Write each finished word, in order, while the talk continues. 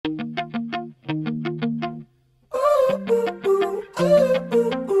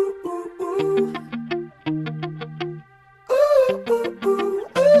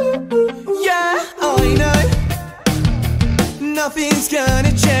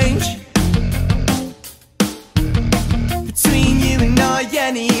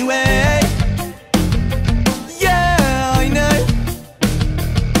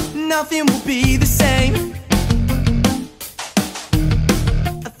nothing will be the same.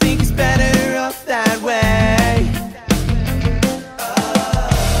 I think it's better off that way.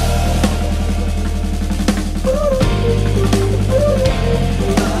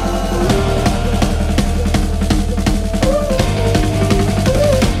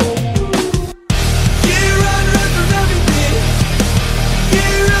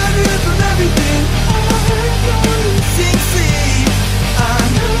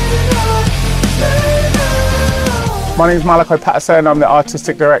 My name is Malachi Patterson. I'm the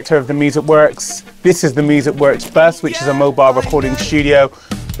Artistic Director of The Music Works. This is The Music Works Bus, which is a mobile recording studio.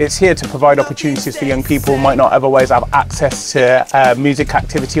 It's here to provide opportunities for young people who might not otherwise have access to music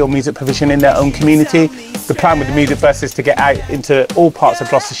activity or music provision in their own community. The plan with The Music Bus is to get out into all parts of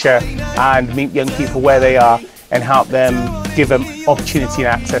Gloucestershire and meet young people where they are and help them, give them opportunity and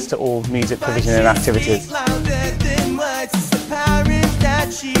access to all music provision and activities. Louder than words, it's the power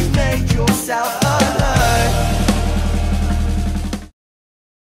that you've made yourself.